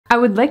I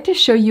would like to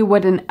show you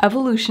what an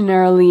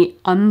evolutionarily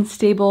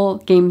unstable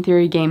game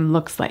theory game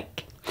looks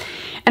like.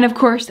 And of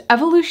course,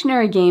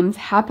 evolutionary games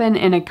happen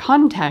in a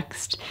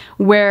context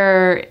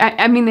where,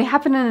 they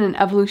happen in an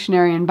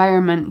evolutionary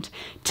environment.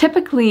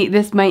 Typically,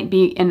 this might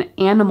be an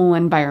animal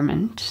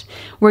environment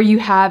where you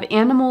have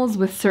animals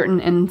with certain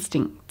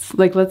instincts.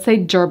 Like, let's say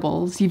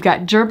gerbils. You've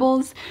got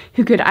gerbils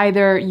who could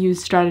either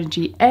use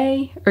strategy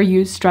A or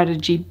use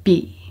strategy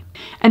B.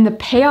 And the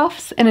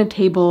payoffs in a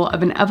table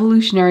of an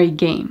evolutionary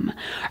game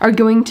are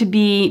going to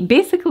be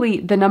basically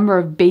the number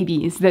of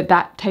babies that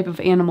that type of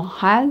animal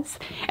has.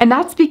 And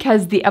that's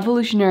because the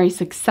evolutionary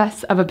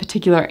success of a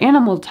particular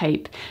animal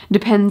type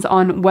depends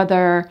on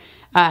whether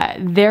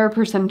their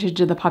percentage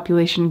of the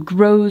population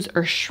grows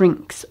or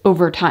shrinks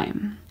over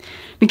time.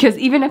 Because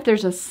even if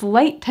there's a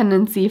slight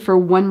tendency for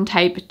one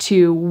type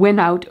to win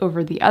out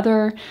over the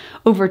other,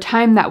 over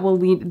time that will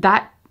lead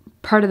that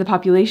part of the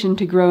population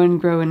to grow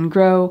and grow and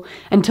grow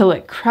until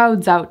it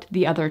crowds out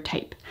the other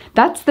type.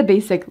 That's the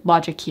basic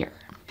logic here.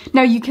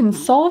 Now you can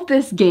solve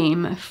this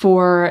game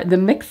for the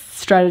mixed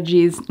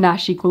strategies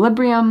Nash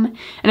equilibrium,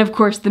 and of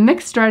course the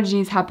mixed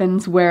strategies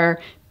happens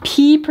where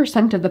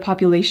P% of the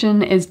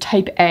population is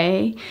type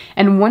A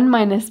and 1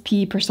 minus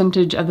P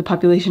percentage of the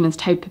population is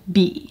type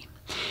B.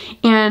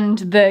 And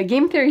the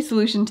game theory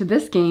solution to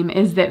this game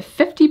is that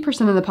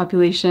 50% of the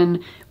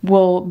population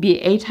will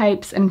be A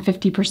types and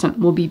 50%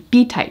 will be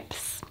B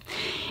types.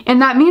 And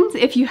that means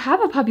if you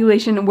have a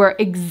population where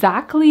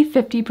exactly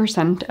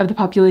 50% of the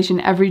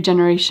population every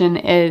generation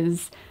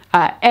is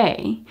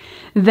A,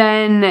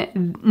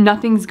 then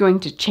nothing's going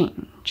to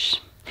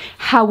change.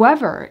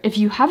 However, if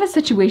you have a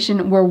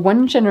situation where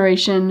one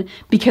generation,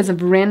 because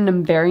of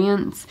random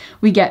variance,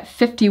 we get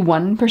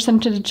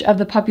 51% of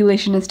the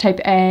population is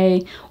type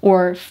A,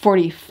 or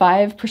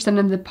 45%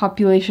 of the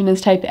population is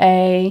type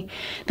A,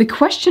 the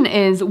question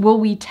is,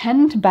 will we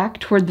tend back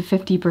toward the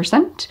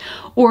 50%,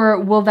 or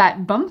will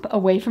that bump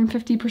away from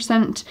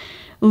 50%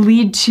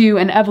 lead to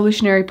an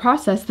evolutionary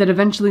process that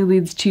eventually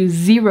leads to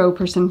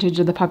 0%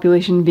 of the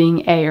population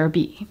being A or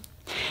B?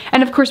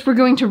 And of course, we're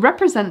going to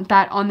represent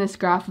that on this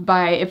graph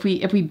by, if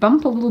we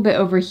bump a little bit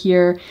over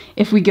here,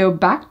 if we go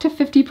back to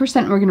 50%,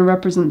 we're going to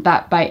represent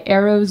that by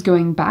arrows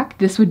going back.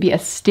 This would be a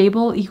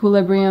stable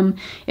equilibrium.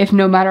 If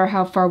no matter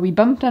how far we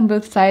bumped on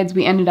both sides,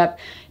 we ended up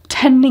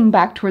tending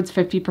back towards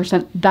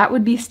 50%, that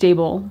would be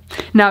stable.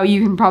 Now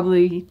you can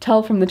probably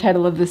tell from the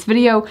title of this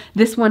video,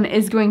 this one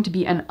is going to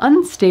be an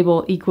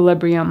unstable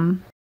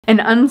equilibrium. And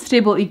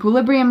unstable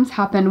equilibriums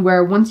happen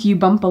where once you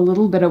bump a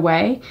little bit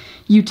away,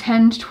 you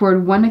tend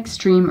toward one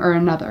extreme or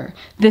another.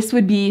 This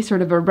would be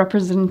sort of a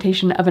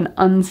representation of an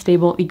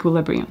unstable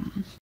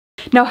equilibrium.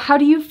 Now, how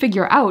do you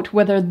figure out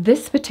whether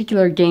this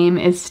particular game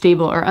is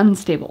stable or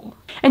unstable?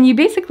 And you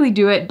basically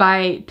do it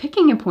by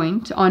picking a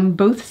point on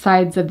both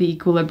sides of the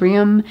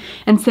equilibrium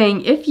and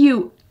saying, if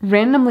you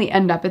randomly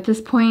end up at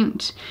this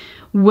point,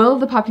 will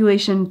the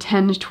population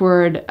tend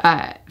toward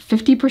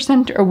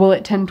 50% or will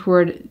it tend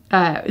toward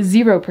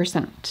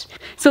 0%?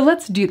 So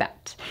let's do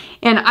that.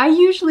 And I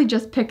usually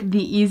just pick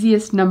the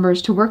easiest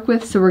numbers to work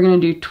with, so we're going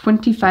to do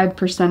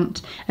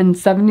 25% and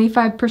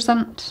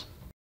 75%.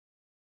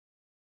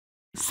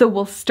 So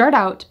we'll start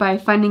out by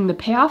finding the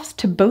payoffs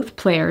to both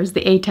players,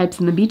 the A types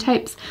and the B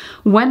types,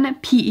 when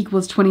P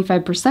equals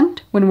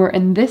 25% when we're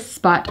in this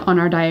spot on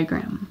our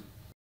diagram.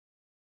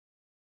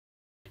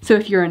 So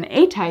if you're an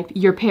A type,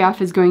 your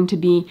payoff is going to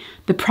be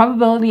the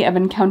probability of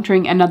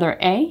encountering another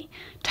A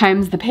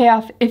times the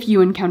payoff if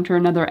you encounter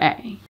another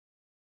A,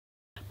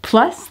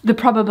 plus the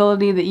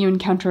probability that you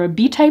encounter a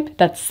B type,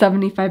 that's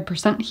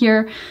 75%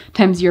 here,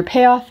 times your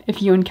payoff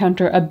if you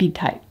encounter a B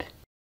type.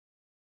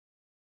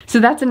 So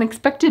that's an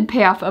expected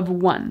payoff of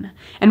 1,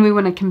 and we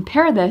want to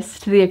compare this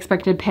to the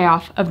expected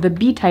payoff of the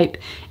B type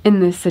in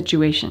this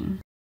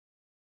situation.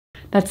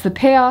 That's the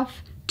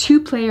payoff to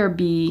player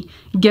B,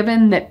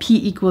 given that P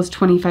equals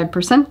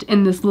 25%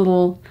 in this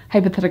little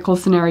hypothetical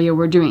scenario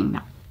we're doing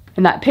now.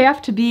 And that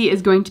payoff to B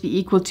is going to be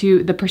equal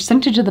to the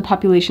percentage of the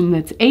population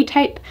that's A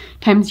type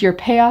times your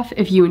payoff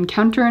if you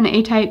encounter an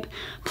A type,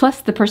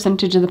 plus the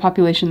percentage of the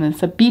population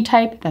that's a B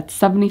type, that's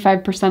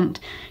 75%,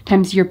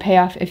 times your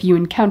payoff if you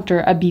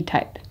encounter a B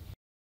type.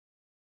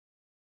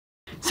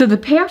 So the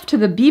payoff to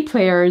the B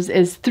players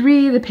is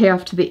 3, the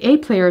payoff to the A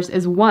players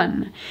is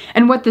 1.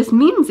 And what this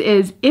means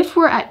is if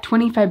we're at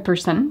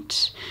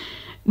 25%,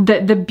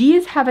 the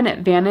Bs have an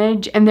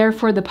advantage and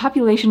therefore the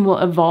population will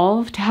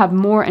evolve to have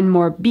more and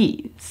more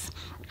Bs.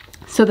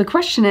 So the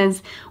question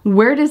is,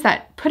 where does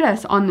that put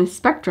us on this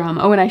spectrum?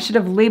 Oh, and I should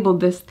have labeled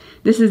this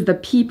is the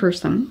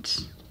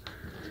P%.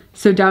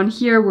 So down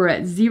here we're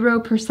at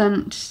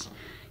 0%.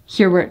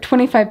 Here we're at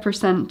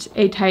 25%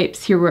 A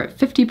types, here we're at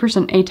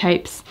 50% A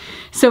types.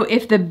 So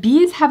if the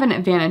Bs have an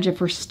advantage, if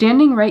we're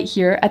standing right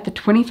here at the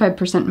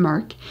 25%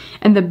 mark,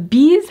 and the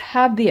Bs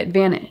have the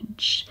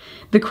advantage,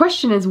 the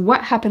question is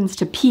what happens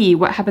to P,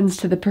 what happens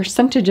to the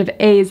percentage of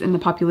As in the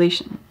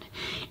population?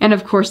 And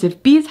of course,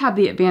 if Bs have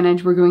the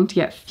advantage, we're going to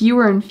get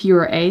fewer and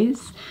fewer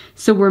As,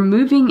 so we're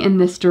moving in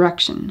this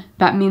direction.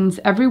 That means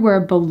everywhere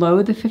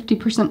below the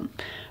 50%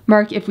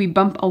 mark, if we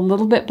bump a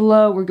little bit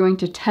below, we're going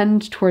to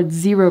tend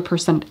towards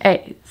 0%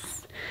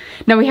 A's.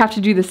 Now we have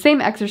to do the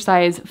same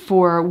exercise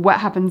for what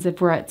happens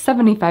if we're at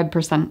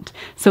 75%,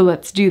 so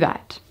let's do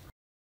that.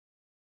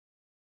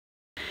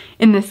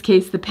 In this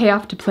case, the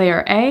payoff to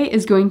player A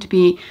is going to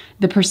be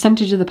the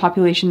percentage of the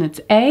population that's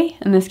A,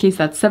 in this case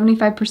that's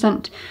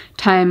 75%,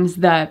 times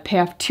the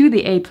payoff to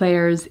the A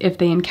players if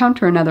they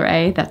encounter another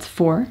A, that's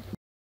 4,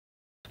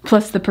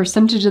 plus the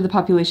percentage of the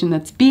population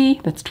that's B,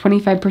 that's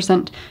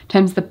 25%,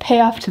 times the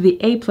payoff to the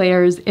A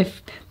players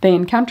if they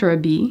encounter a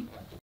B.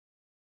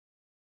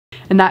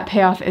 And that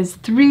payoff is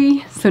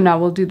 3, so now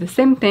we'll do the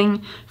same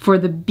thing for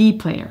the B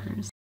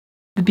players.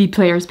 The B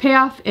player's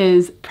payoff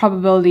is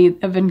probability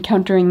of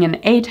encountering an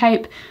A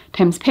type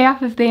times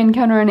payoff if they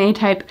encounter an A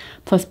type,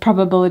 plus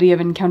probability of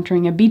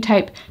encountering a B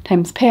type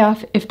times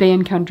payoff if they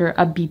encounter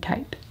a B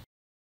type.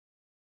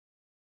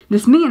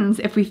 This means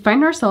if we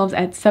find ourselves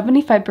at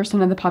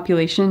 75% of the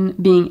population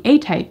being A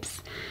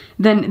types,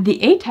 then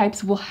the A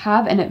types will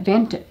have an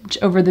advantage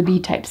over the B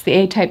types. The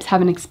A types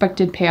have an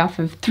expected payoff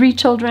of 3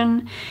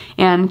 children,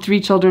 and 3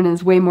 children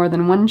is way more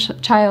than 1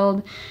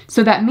 child.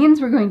 So that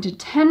means we're going to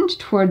tend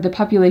toward the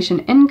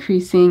population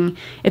increasing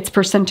its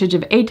percentage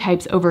of A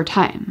types over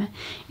time.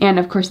 And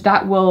of course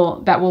that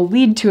will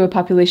lead to a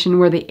population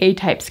where the A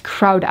types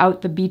crowd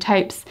out the B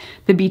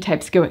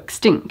types go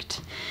extinct.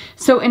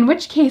 So in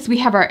which case we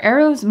have our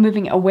arrows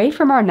moving away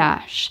from our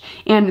Nash,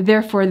 and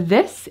therefore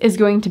this is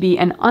going to be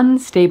an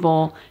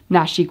unstable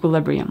Nash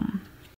equilibrium.